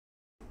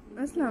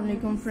Assalamu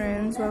alaikum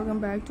friends, welcome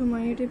back to my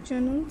YouTube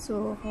channel.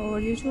 So how are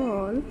you to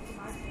all?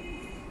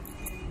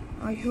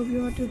 I hope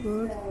you are too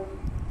good.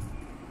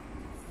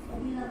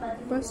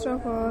 First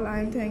of all, I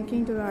am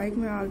thanking to like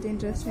my all the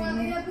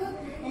interesting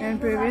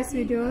and previous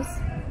videos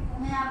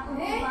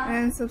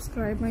and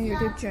subscribe my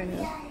YouTube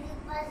channel.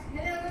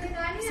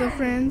 So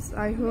friends,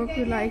 I hope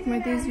you like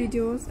these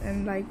videos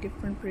and like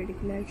different pretty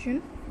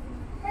collection.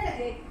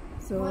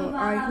 So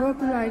I hope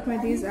you like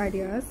these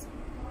ideas.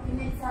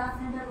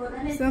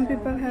 Some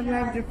people have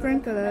like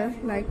different colors,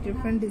 like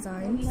different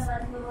designs.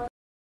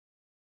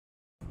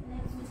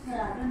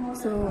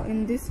 So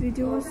in these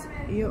videos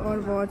you all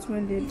watch my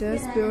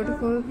latest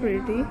beautiful,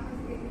 pretty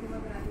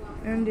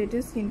and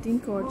latest hinting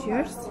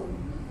courtiers,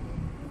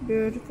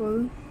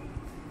 beautiful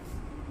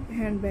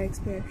handbags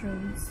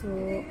patterns.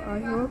 So I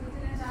hope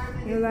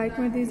you like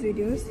these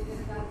videos.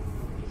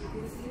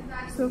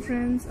 So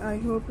friends, I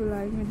hope you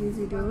like these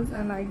videos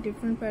and like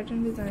different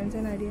pattern designs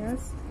and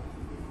ideas.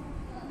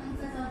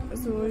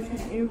 So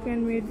you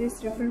can make this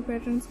different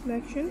patterns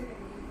collection,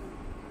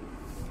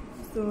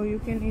 so you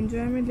can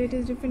enjoy my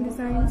latest different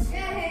designs.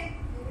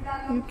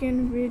 You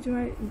can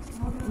enjoy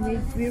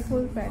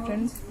beautiful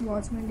patterns,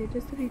 watch my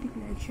latest pretty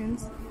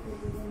collections.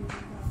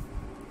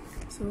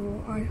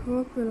 So I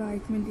hope you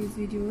like these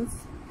videos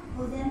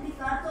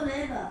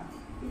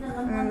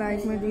and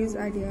like these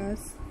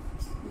ideas.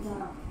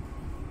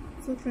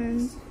 So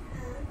friends,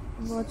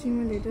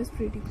 watching my latest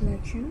pretty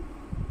collection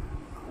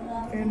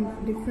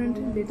and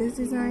different latest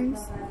designs,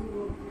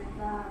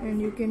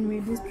 and you can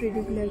make these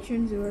pretty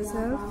collections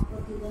yourself.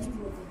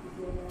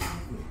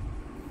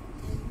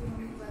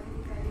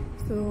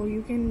 So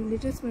you can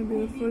latest my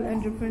beautiful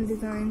and different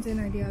designs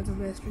and ideas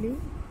obviously.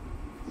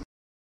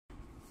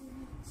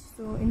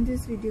 So in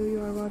this video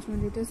you are watching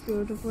my latest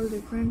beautiful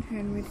different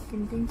handmade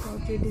kinting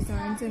crochet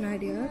designs and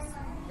ideas.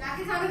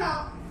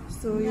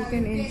 So you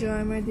can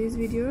enjoy these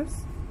videos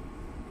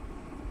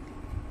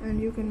and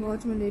you can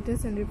watch my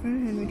latest and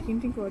different handmade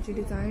kinting crochet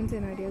designs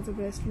and ideas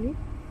obviously.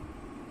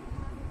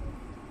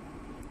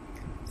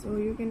 So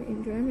you can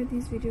enjoy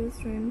these videos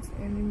friends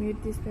and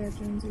make these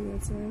patterns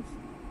yourself.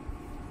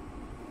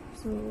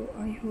 So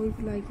I hope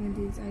you like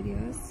these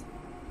ideas.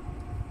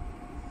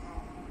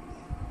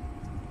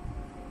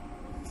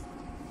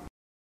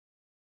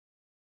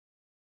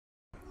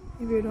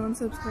 If you don't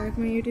subscribe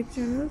my YouTube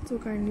channel, so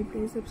kindly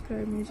please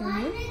subscribe my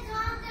channel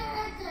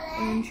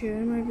and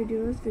share my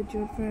videos with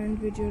your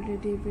friends, with your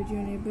relative, with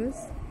your neighbors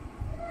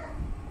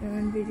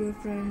and with your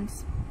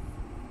friends.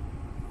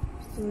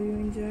 So you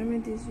enjoy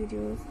these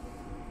videos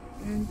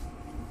and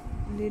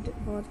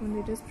watch my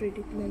latest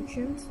pretty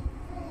collections.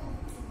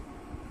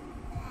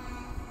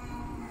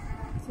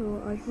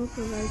 So I hope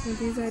you like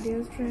these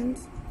ideas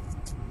friends.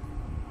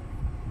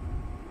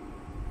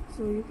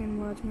 So you can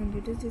watch my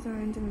latest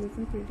designs and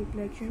different pretty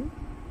collection.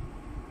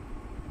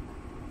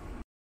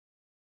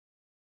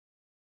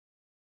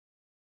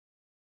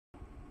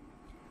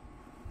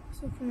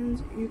 So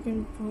friends, you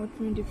can watch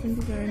my different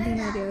designs and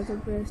ideas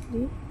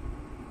obviously,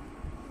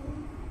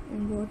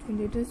 and watch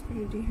my latest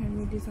pretty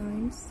handmade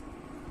designs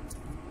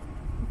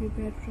with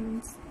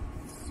patterns.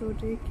 So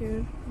take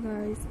care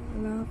guys,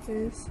 Allah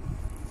Hafiz,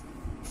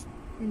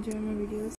 enjoy my videos.